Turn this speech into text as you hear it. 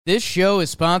This show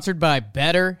is sponsored by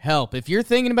BetterHelp. If you're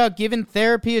thinking about giving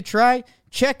therapy a try,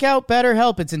 check out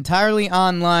BetterHelp. It's entirely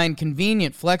online,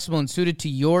 convenient, flexible, and suited to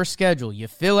your schedule. You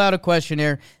fill out a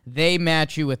questionnaire, they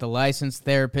match you with a licensed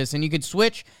therapist, and you can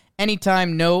switch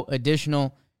anytime, no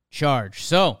additional charge.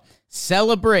 So,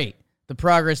 celebrate the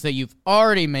progress that you've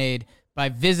already made by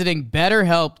visiting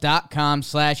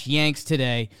BetterHelp.com/Yanks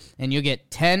today, and you'll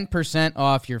get 10%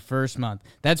 off your first month.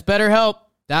 That's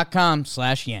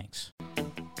BetterHelp.com/Yanks.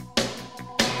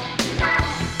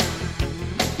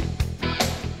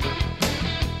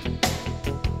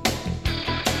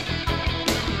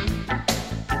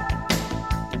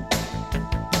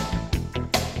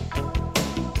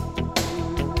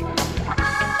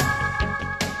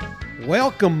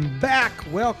 Welcome back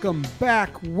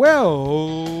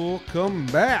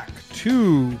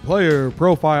to Player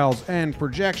Profiles and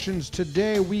Projections.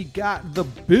 Today we got the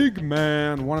big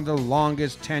man, one of the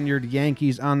longest tenured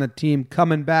Yankees on the team,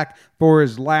 coming back for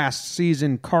his last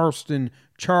season, Carlston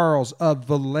Charles of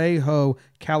Vallejo,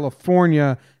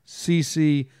 California,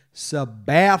 CC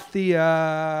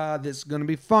Sabathia. This is going to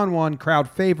be a fun one, crowd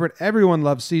favorite. Everyone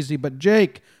loves CC, but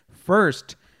Jake,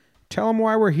 first, tell him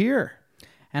why we're here.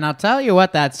 And I'll tell you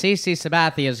what that CC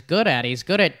Sabathia is good at. He's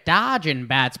good at dodging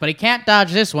bats, but he can't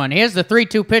dodge this one. Here's the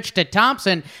 3-2 pitch to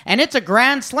Thompson, and it's a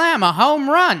grand slam, a home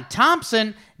run.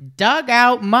 Thompson,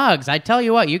 dugout mugs. I tell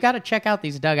you what, you got to check out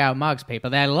these dugout mugs, people.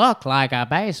 They look like a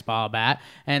baseball bat,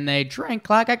 and they drink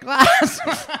like a glass.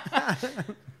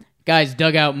 Guys,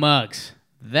 dugout mugs.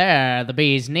 They're the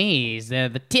bee's knees. They're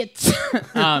the tits.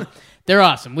 They're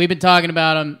awesome. We've been talking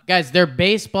about them. Guys, they're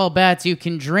baseball bats you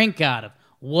can drink out of.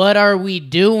 What are we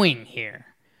doing here?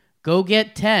 Go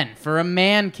get 10 for a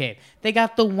man cave. They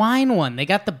got the wine one. They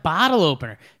got the bottle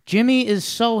opener. Jimmy is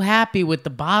so happy with the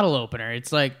bottle opener.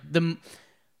 It's like,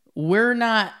 we're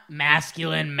not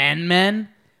masculine men.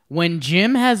 When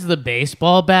Jim has the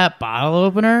baseball bat bottle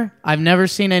opener, I've never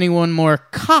seen anyone more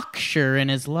cocksure in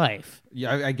his life.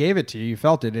 Yeah, I gave it to you. You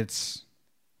felt it. It's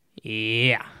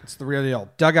the real deal.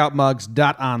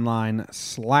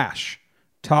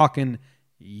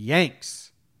 Dugoutmugs.online/talking-Yanks.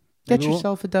 Get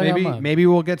yourself a dugout mug. Maybe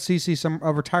we'll get CC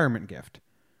a retirement gift.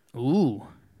 Ooh,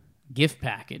 gift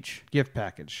package.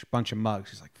 Bunch of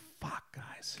mugs. He's like, fuck,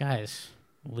 guys. Guys,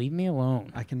 leave me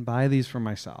alone. I can buy these for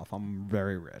myself. I'm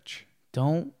very rich.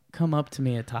 Don't come up to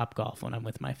me at Topgolf when I'm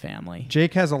with my family.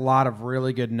 Jake has a lot of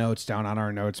really good notes down on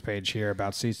our notes page here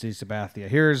about CC Sabathia.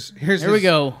 Here we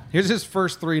go. Here's his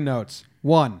first 3 notes.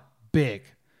 1, big.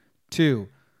 2,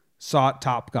 saw at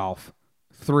Topgolf.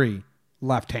 3,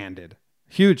 left-handed.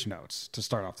 Huge notes to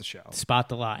start off the show. Spot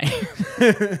the lie.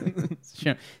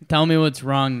 Sure. Tell me what's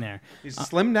wrong there. He's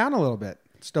slimmed down a little bit.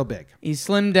 Still big. He's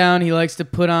slimmed down. He likes to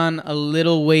put on a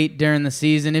little weight during the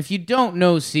season. If you don't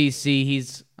know CC,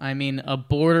 he's, a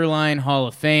borderline Hall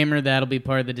of Famer. That'll be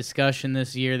part of the discussion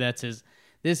this year.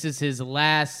 This is his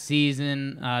last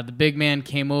season. The big man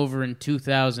came over in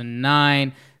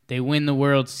 2009. They win the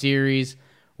World Series.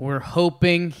 We're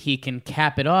hoping he can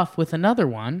cap it off with another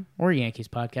one, or Yankees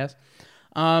podcast.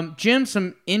 Jim,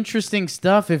 some interesting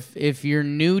stuff if you're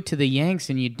new to the Yanks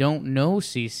and you don't know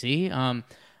CC.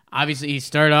 Obviously, he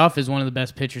started off as one of the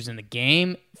best pitchers in the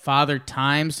game. Father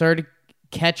Time started to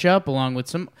catch up along with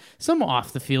some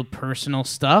off-the-field personal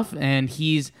stuff, and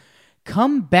he's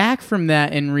come back from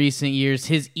that in recent years.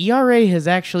 His ERA has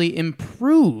actually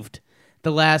improved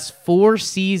the last 4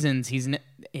 seasons.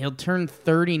 He'll turn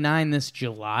 39 this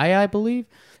July, I believe.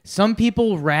 Some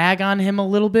people rag on him a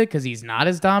little bit because he's not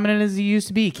as dominant as he used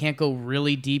to be. He can't go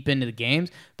really deep into the games.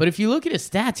 But if you look at his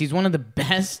stats, he's one of the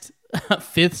best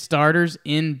 5th starters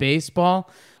in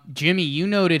baseball. Jimmy, you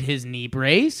noted his knee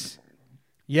brace.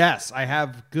 Yes, I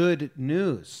have good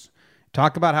news.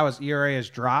 Talk about how his ERA has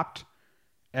dropped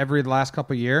the last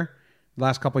couple years.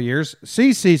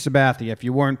 CC Sabathia, if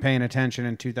you weren't paying attention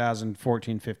in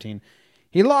 2014-15,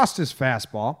 he lost his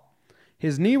fastball.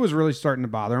 His knee was really starting to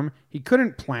bother him. He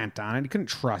couldn't plant on it. He couldn't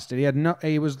trust it. He had to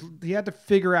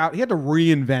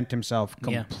reinvent himself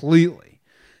completely. Yeah.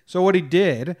 So what he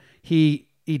did, he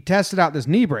tested out this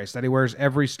knee brace that he wears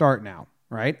every start now,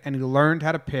 right? And he learned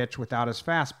how to pitch without his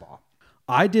fastball.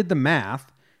 I did the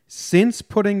math. Since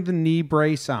putting the knee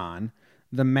brace on,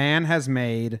 the man has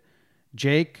made,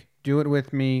 Jake, do it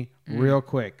with me real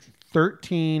quick.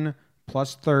 13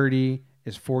 plus 30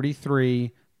 is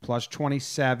 43, plus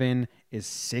 27 is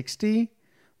 60,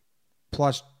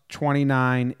 plus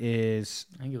 29 is...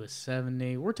 I think it was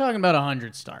 70. We're talking about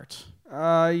 100 starts.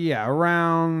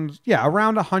 Around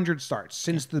 100 starts.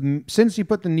 Since he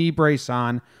put the knee brace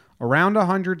on, around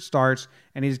 100 starts,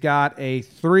 and he's got a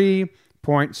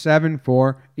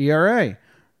 3.74 ERA,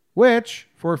 which,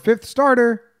 for a 5th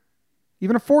starter,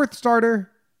 even a fourth starter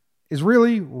is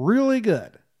really, really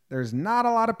good. There's not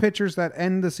a lot of pitchers that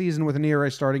end the season with an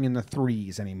ERA starting in the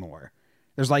 3s anymore.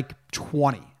 There's like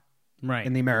 20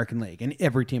 in the American League, and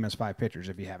every team has 5 pitchers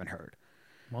if you haven't heard.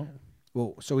 Whoa.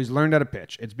 Well, so he's learned how to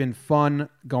pitch. It's been fun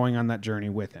going on that journey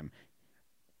with him.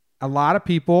 A lot of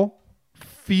people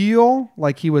feel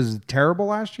like he was terrible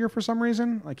last year for some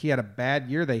reason, like he had a bad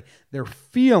year. Their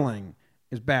feeling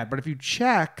is bad. But if you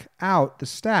check out the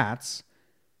stats,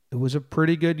 it was a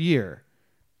pretty good year.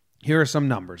 Here are some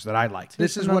numbers that I liked.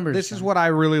 This is what I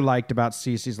really liked about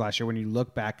CC's last year when you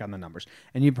look back on the numbers.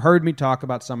 And you've heard me talk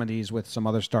about some of these with some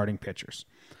other starting pitchers.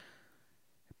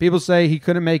 People say he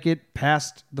couldn't make it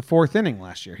past the 4th inning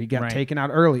last year. He got taken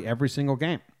out early every single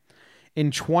game.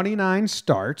 In 29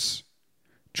 starts,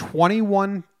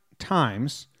 21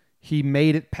 times he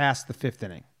made it past the 5th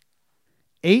inning.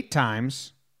 8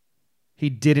 times he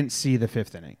didn't see the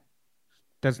 5th inning.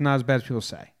 That's not as bad as people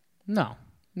say. No.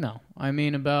 I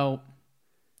mean, about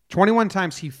 21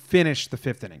 times he finished the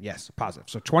 5th inning. Yes, positive.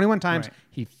 So 21 times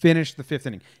he finished the 5th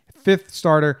inning. 5th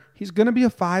starter, he's going to be a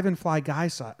 5 and fly guy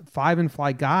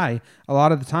a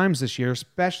lot of the times this year,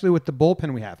 especially with the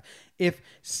bullpen we have. If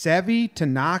Sevy,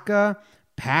 Tanaka,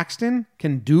 Paxton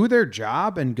can do their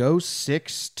job and go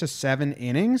 6 to 7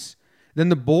 innings, then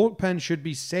the bullpen should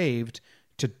be saved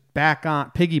to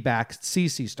piggyback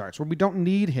CC starts, where we don't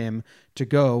need him to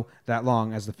go that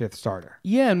long as the 5th starter.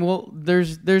 Yeah, and well,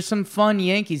 there's some fun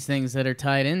Yankees things that are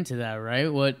tied into that, right?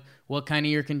 What kind of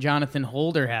year can Jonathan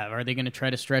Holder have? Are they going to try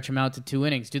to stretch him out to 2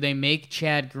 innings? Do they make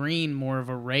Chad Green more of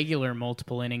a regular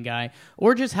multiple inning guy?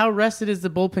 Or just how rested is the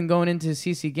bullpen going into the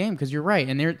CC game? Because you're right,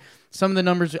 and there some of the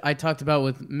numbers I talked about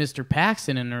with Mr.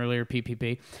 Paxton in an earlier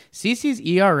PPP. CC's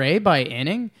ERA by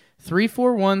inning,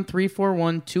 3.41,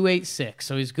 3.41, 2.86.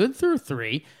 So he's good through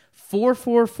 3.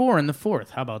 4.44 in the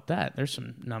 4th. How about that? There's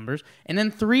some numbers. And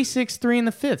then 3.63 in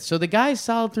the 5th. So the guy's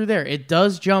solid through there. It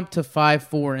does jump to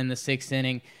 5.4 in the 6th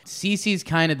inning. CC's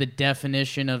kind of the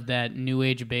definition of that new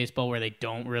age of baseball where they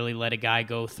don't really let a guy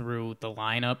go through the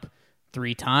lineup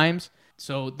 3 times.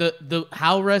 So the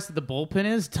how rested the bullpen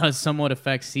is does somewhat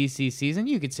affect CC's season.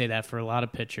 You could say that for a lot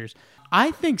of pitchers. I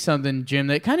think something, Jim,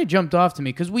 that kind of jumped off to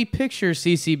me because we picture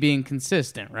CC being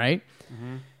consistent, right?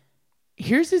 Mm-hmm.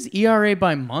 Here's his ERA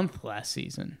by month last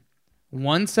season.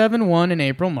 1.71 in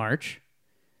April, March.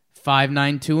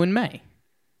 5.92 in May.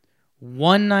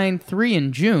 1.93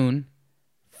 in June.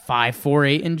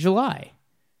 5.48 in July.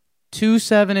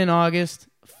 2.7 in August.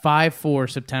 5.4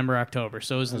 September, October.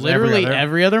 So it's literally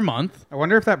every other month. I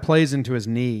wonder if that plays into his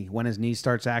knee, when his knee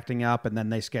starts acting up and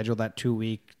then they schedule that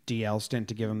 2-week DL stint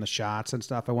to give him the shots and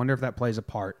stuff. I wonder if that plays a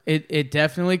part. It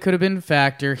definitely could have been a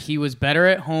factor. He was better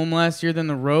at home last year than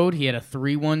the road. He had a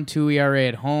 3.12 ERA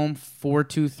at home,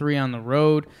 4.23 on the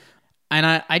road. And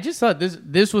I just thought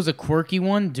this was a quirky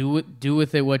one. Do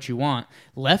with it what you want.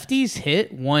 Lefties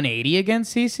hit 180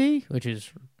 against CC, which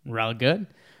is real good.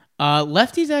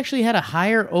 Lefties actually had a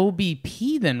higher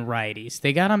OBP than righties.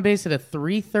 They got on base at a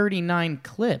 339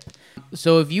 clip.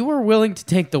 So if you were willing to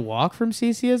take the walk from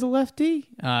CC as a lefty,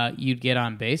 you'd get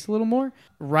on base a little more.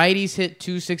 Righties hit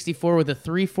 264 with a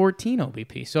 314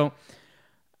 OBP. So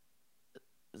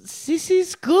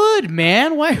CC's good,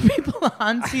 man. Why are people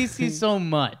on CC so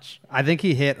much? I think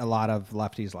he hit a lot of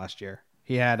lefties last year.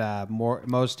 He had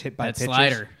most hit by pitches.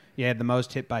 Slider. He had the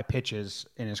most hit by pitches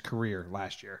in his career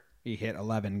last year. He hit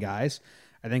 11 guys.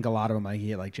 I think a lot of them, he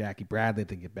hit like Jackie Bradley, I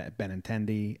think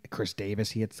Benintendi, Chris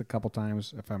Davis he hits a couple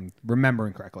times, if I'm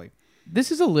remembering correctly.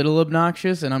 This is a little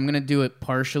obnoxious, and I'm going to do it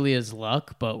partially as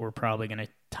luck, but we're probably going to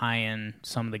tie in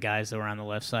some of the guys that were on the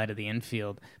left side of the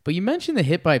infield. But you mentioned the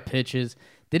hit by pitches.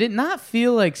 Did it not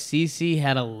feel like CC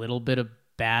had a little bit of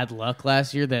bad luck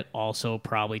last year that also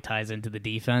probably ties into the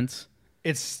defense?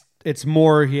 It's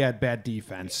more he had bad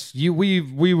defense.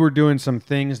 We were doing some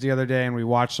things the other day, and we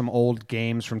watched some old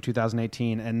games from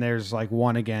 2018, and there's like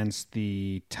one against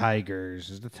the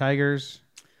Tigers. Is the Tigers?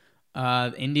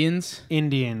 Indians?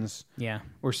 Indians. Yeah.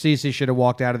 Where CC should have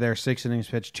walked out of there 6 innings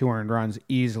pitched, 2 earned runs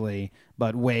easily,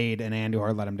 but Wade and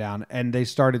Andujar let him down. And they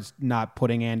started not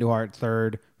putting Andujar at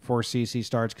third for CC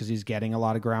starts because he's getting a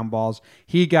lot of ground balls.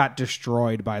 He got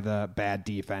destroyed by the bad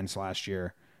defense last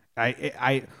year.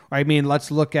 I mean,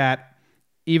 let's look at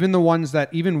even the ones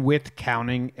that, even with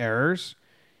counting errors,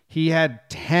 he had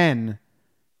 10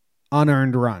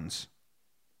 unearned runs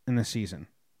in the season.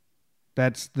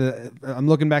 I'm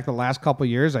looking back the last couple of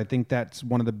years. I think that's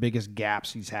one of the biggest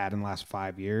gaps he's had in the last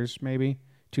 5 years, maybe.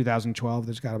 2012,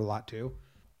 there's got a lot too.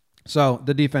 So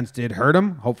the defense did hurt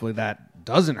him. Hopefully that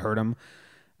doesn't hurt him.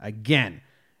 Again,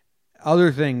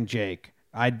 other thing, Jake,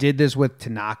 I did this with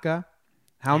Tanaka.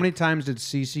 How many times did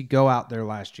CeCe go out there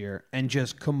last year and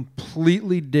just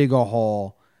completely dig a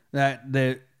hole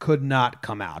that could not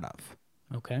come out of?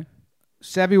 Okay.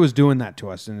 Sevy was doing that to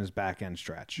us in his back end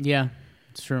stretch. Yeah,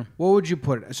 it's true. What would you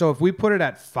put it? So if we put it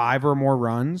at 5 or more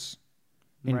runs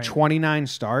in 29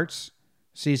 starts,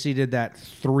 CeCe did that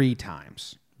 3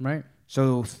 times. Right.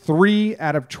 So 3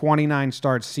 out of 29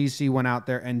 starts, CeCe went out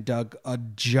there and dug a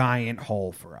giant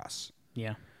hole for us.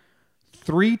 Yeah.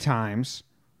 3 times,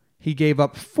 he gave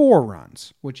up 4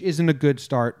 runs, which isn't a good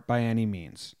start by any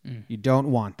means. You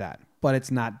don't want that, but it's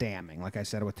not damning, like I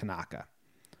said with Tanaka.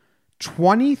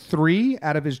 23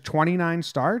 out of his 29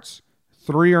 starts,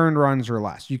 3 earned runs or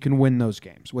less. You can win those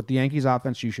games. With the Yankees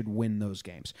offense, you should win those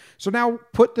games. So now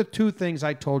put the 2 things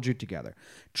I told you together.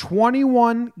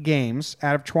 21 games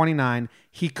out of 29,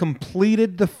 he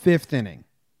completed the 5th inning.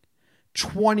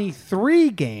 23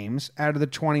 games out of the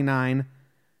 29,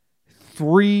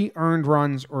 3 earned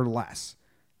runs or less.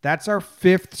 That's our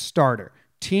 5th starter.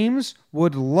 Teams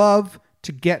would love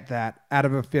to get that out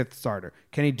of a 5th starter.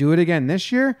 Can he do it again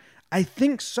this year? I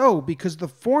think so, because the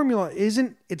formula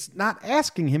it's not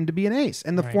asking him to be an ace.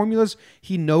 And the formulas,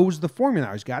 he knows the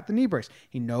formula. He's got the knee brace.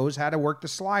 He knows how to work the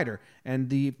slider and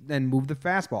move the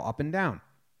fastball up and down.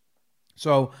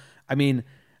 So, I mean,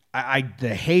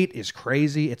 the hate is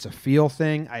crazy. It's a feel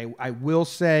thing. I will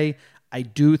say, I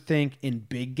do think in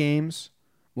big games,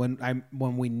 when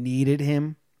we needed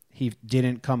him, he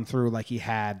didn't come through like he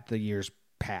had the years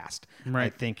past. Right. I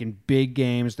think in big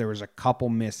games there was a couple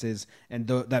misses, and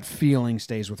that feeling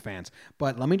stays with fans.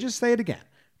 But let me just say it again: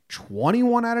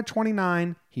 21 out of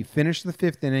 29, he finished the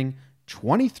 5th inning.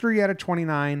 23 out of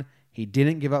 29, he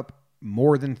didn't give up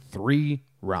more than 3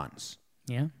 runs.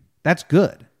 Yeah, that's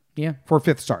good. Yeah, for a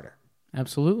 5th starter.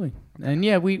 Absolutely. And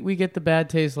yeah, we get the bad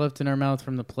taste left in our mouth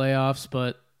from the playoffs,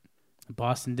 but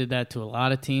Boston did that to a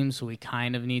lot of teams, so we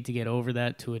kind of need to get over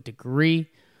that to a degree.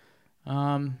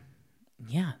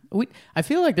 Yeah, I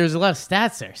feel like there's a lot of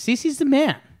stats there. CeCe's the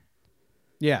man.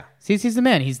 Yeah, CeCe's the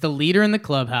man. He's the leader in the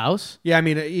clubhouse. Yeah, I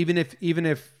mean, even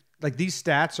if like these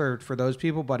stats are for those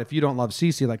people, but if you don't love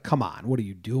CeCe, like, come on, what are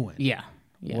you doing? Yeah.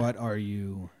 What are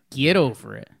you? Get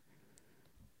over it.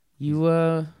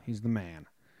 He's the man.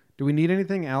 Do we need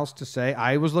anything else to say?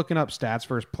 I was looking up stats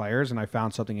for his players, and I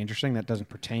found something interesting that doesn't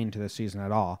pertain to this season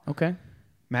at all. Okay.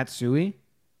 Matsui.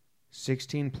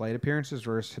 16 plate appearances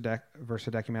versus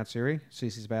Hideki Matsuri,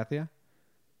 CeCe Sabathia.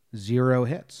 0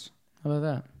 hits. How about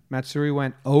that? Matsuri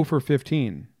went 0 for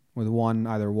 15 with 1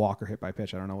 either walk or hit by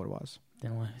pitch. I don't know what it was.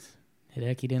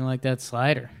 Hideki didn't like that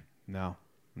slider. No.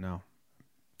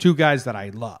 2 guys that I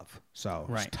love, so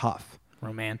it's tough.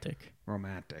 Romantic,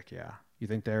 yeah. You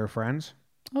think they were friends?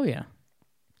 Oh, yeah.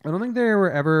 I don't think they were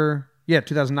ever... Yeah,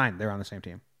 2009, they were on the same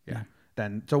team. Yeah.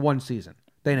 Then, so 1 season.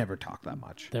 They never talk that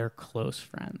much. They're close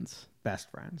friends. Best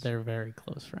friends. They're very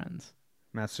close friends.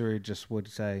 Matsuri just would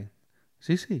say,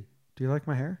 CeCe, do you like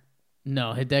my hair?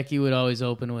 No, Hideki would always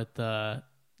open with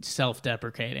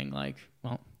self-deprecating, like,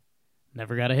 well,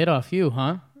 never got a hit off you,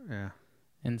 huh? Yeah.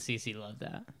 And CeCe loved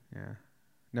that. Yeah.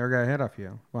 Never got a hit off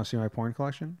you. Want to see my porn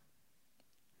collection?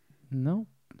 No.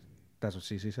 That's what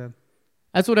CeCe said?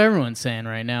 That's what everyone's saying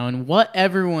right now. And what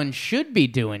everyone should be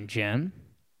doing, Jim...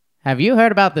 Have you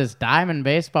heard about this Diamond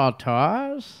Baseball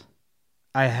Tours?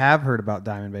 I have heard about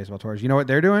Diamond Baseball Tours. You know what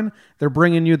they're doing? They're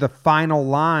bringing you the final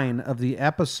line of the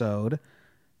episode,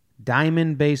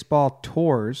 Diamond Baseball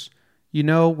Tours. You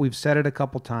know, we've said it a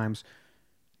couple times.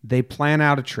 They plan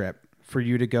out a trip for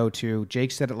you to go to.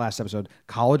 Jake said it last episode.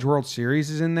 College World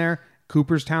Series is in there.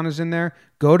 Cooperstown is in there.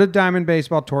 Go to Diamond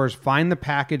Baseball Tours. Find the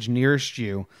package nearest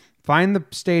you. Find the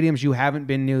stadiums you haven't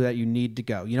been to that you need to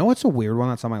go. You know what's a weird one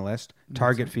that's on my list?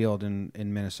 Target Field in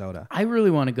Minnesota. I really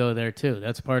want to go there too.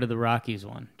 That's part of the Rockies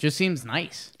one. Just seems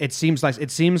nice. It seems nice. It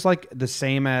seems like the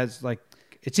same as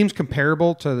it seems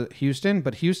comparable to Houston,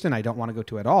 but Houston I don't want to go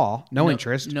to at all. No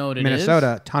interest. No,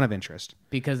 Minnesota, ton of interest.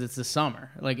 Because it's the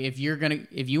summer. Like if you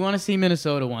want to see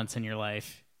Minnesota once in your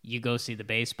life, you go see the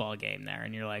baseball game there,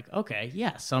 and you're like, okay,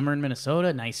 yeah, summer in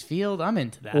Minnesota, nice field, I'm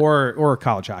into that. Or a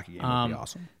college hockey game would be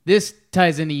awesome. This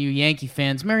ties into you Yankee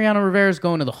fans. Mariano Rivera's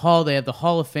going to the Hall. They have the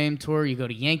Hall of Fame tour. You go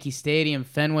to Yankee Stadium,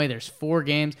 Fenway. There's 4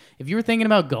 games. If you were thinking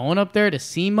about going up there to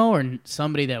see Mo or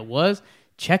somebody that was,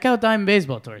 check out Diamond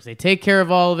Baseball Tours. They take care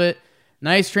of all of it.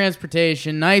 Nice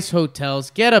transportation, nice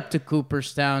hotels. Get up to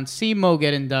Cooperstown. See Mo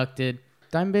get inducted.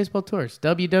 Diamond Baseball Tours.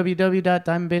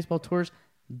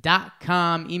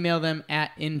 www.diamondbaseballtours.com. Email them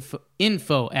at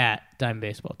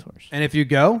info@diamondbaseballtours. And if you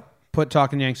go, put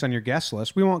Talking Yanks on your guest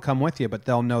list. We won't come with you, but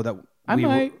they'll know that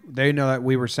they know that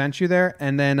we were sent you there.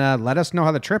 And then let us know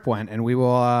how the trip went, and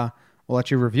we'll We'll let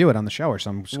you review it on the show or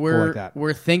something cool like that.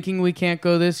 We're thinking we can't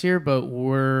go this year, but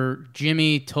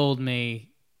Jimmy told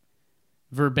me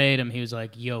verbatim, he was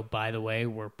like, yo, by the way,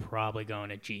 we're probably going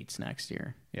to Jeets next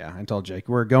year. Yeah, I told Jake,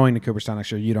 we're going to Cooperstown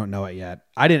next year. You don't know it yet.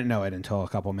 I didn't know it until a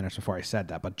couple of minutes before I said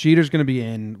that. But Jeter's going to be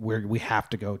in. We have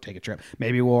to go take a trip.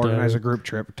 Maybe we'll organize a group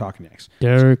trip with Talking Yanks.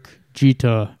 Derek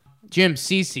Jeter. Jim,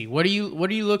 CC, what are you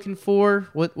looking for?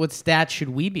 What stats should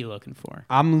we be looking for?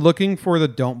 I'm looking for the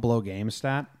don't blow game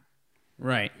stat.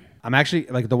 Right. I'm actually,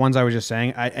 like the ones I was just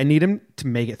saying, I need him to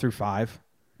make it through 5.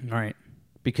 Right.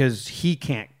 Because he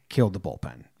can't kill the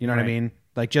bullpen. You know what I mean?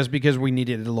 Like, just because we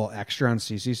needed a little extra on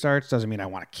CC starts doesn't mean I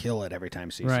want to kill it every time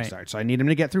CC starts. So I need him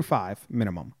to get through 5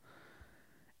 minimum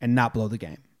and not blow the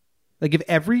game. Like, if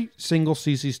every single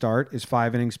CC start is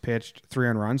 5 innings pitched, 3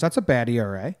 earned runs, that's a bad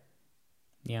ERA.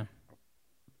 Yeah.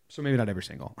 So maybe not every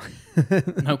single.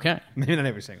 Okay. Maybe not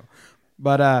every single.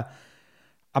 But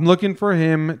I'm looking for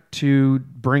him to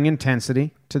bring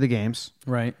intensity to the games.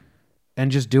 Right.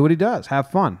 And just do what he does. Have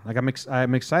fun. Like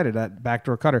I'm excited at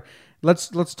backdoor cutter.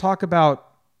 Let's talk about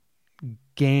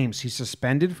games. He's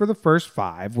suspended for the first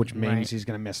 5, which means he's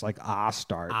going to miss like a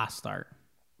start.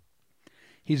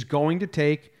 He's going to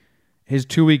take his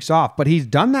 2 weeks off, but he's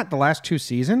done that the last 2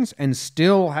 seasons and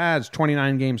still has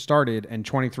 29 games started and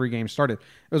 23 games started.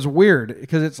 It was weird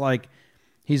because it's like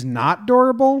he's not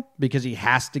durable because he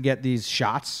has to get these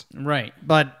shots. Right.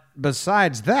 But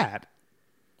besides that,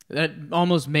 that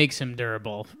almost makes him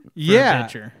durable for a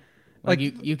pitcher. Like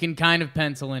you can kind of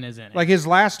pencil in his innings. Like his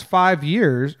last 5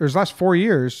 years, or his last 4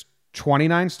 years,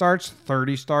 29 starts,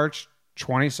 30 starts,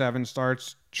 27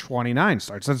 starts, 29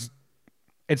 starts.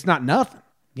 It's not nothing.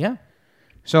 Yeah.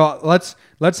 So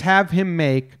let's have him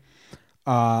make.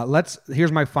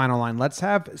 Here's my final line. Let's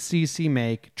have CC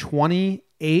make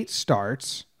 28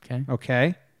 starts.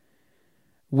 Okay.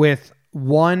 With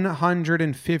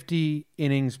 150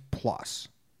 innings plus.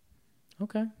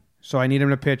 Okay. So I need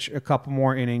him to pitch a couple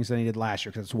more innings than he did last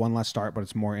year because it's 1 less start, but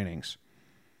it's more innings.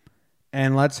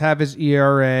 And let's have his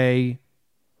ERA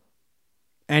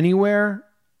anywhere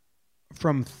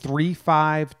from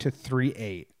 3.5 to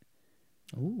 3.8.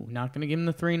 Ooh, not going to give him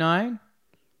the 3.9?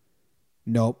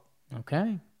 Nope.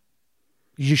 Okay.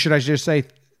 Should I just say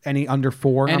any under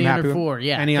 4? Any I'm under happy 4,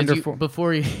 yeah. Any under 4.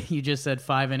 Before you just said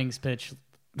 5 innings pitched,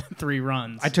 3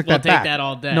 runs. I took we'll that back. Take that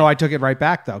all day. No, I took it right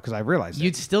back though because I realized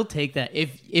you'd still take that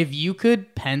if you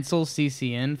could pencil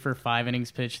CC in for 5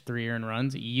 innings pitched, 3 earned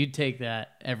runs. You'd take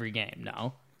that every game.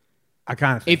 No, I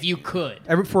kind of if you could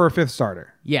for a 5th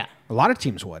starter. Yeah, a lot of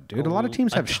teams would, dude. A lot of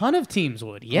teams have a ton of teams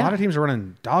would. Yeah, a lot of teams are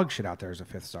running dog shit out there as a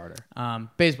 5th starter.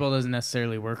 Baseball doesn't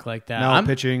necessarily work like that. Now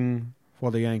pitching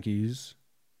for the Yankees,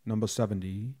 number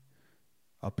 70,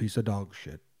 a piece of dog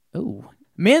shit. Ooh.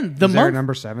 Man, Is there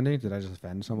number 70? Did I just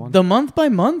offend someone? The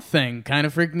month-by-month thing kind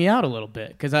of freaked me out a little bit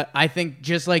because I think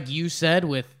just like you said,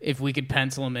 if we could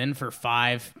pencil him in for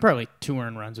 5, probably 2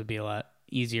 earned runs would be a lot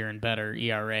easier and better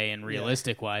ERA and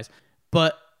realistic-wise.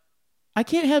 But I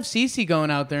can't have CC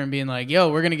going out there and being like, yo,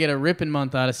 we're going to get a ripping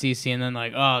month out of CC and then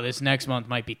like, oh, this next month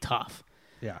might be tough.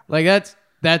 Yeah. Like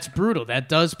that's brutal. That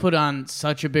does put on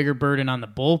such a bigger burden on the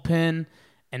bullpen.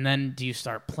 And then do you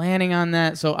start planning on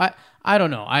that? So I don't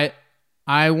know.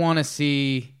 I want to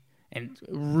see, and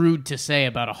rude to say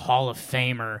about a Hall of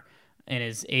Famer in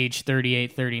his age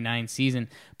 38, 39 season,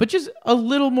 but just a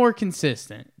little more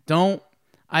consistent.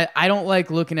 I don't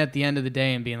like looking at the end of the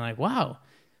day and being like, wow.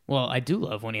 Well, I do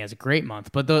love when he has a great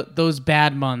month, but those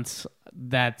bad months,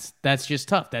 that's just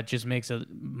tough. That just makes a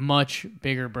much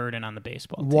bigger burden on the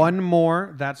baseball team. One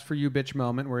more That's For You Bitch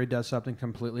moment where he does something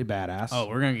completely badass. Oh,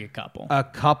 we're going to get a couple. A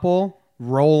couple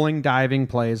rolling diving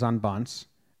plays on bunts.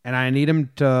 And I need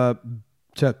him to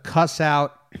cuss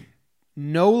out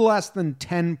no less than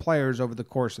 10 players over the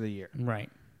course of the year.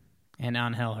 Right. And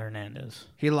Angel Hernandez.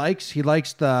 He likes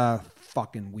the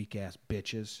fucking weak ass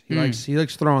bitches. He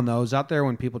likes throwing those out there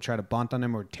when people try to bunt on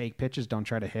him or take pitches, don't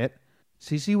try to hit.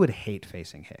 CC would hate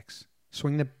facing Hicks.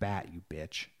 Swing the bat, you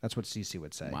bitch. That's what CC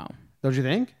would say. Wow. Don't you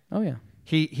think? Oh yeah.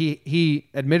 He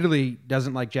admittedly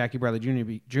doesn't like Jackie Bradley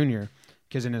Jr.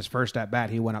 Because in his first at bat,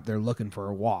 he went up there looking for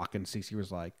a walk, and CC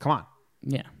was like, "Come on,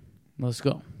 yeah, let's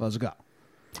go."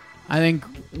 I think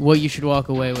what you should walk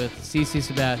away with: CC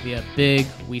Sabathia, big.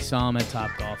 We saw him at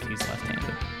Topgolf. He's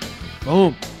left-handed.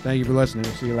 Boom. Thank you for listening.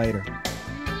 We'll see you later.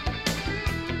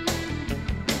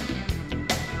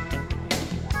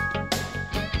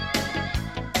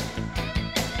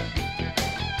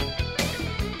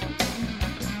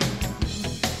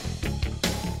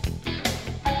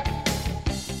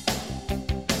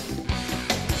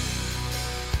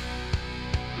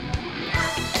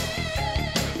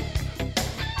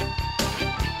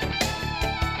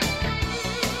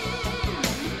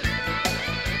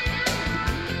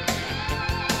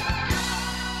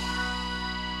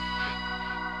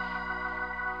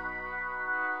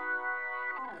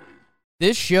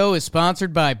 This show is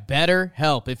sponsored by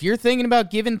BetterHelp. If you're thinking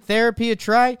about giving therapy a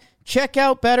try, check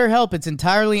out BetterHelp. It's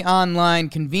entirely online,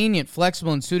 convenient,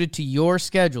 flexible, and suited to your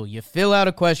schedule. You fill out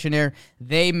a questionnaire,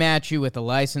 they match you with a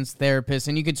licensed therapist,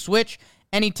 and you can switch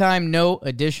anytime, no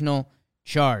additional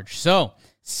charge. So,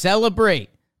 celebrate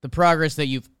the progress that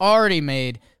you've already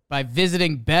made by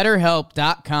visiting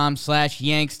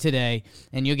BetterHelp.com/Yanks today,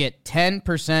 and you'll get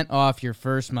 10% off your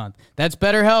first month. That's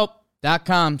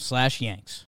BetterHelp.com/Yanks.